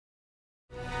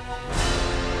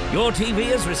Your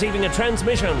TV is receiving a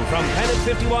transmission from Planet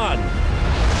 51.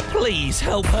 Please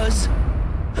help us.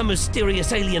 A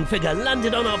mysterious alien figure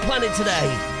landed on our planet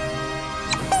today.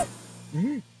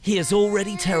 He has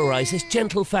already terrorized this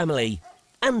gentle family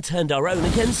and turned our own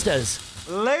against us.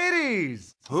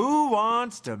 Ladies, who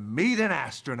wants to meet an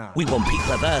astronaut? We want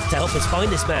people of Earth to help us find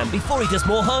this man before he does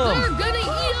more harm. They're gonna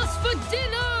eat us for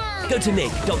dinner! Go to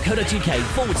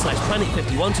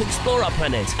nick.co.uk/planet51 to explore our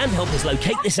planet and help us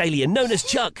locate this alien known as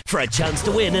Chuck for a chance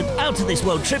to win an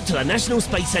out-of-this-world trip to the National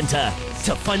Space Centre.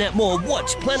 To find out more,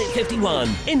 watch Planet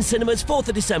 51 in cinemas 4th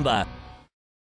of December.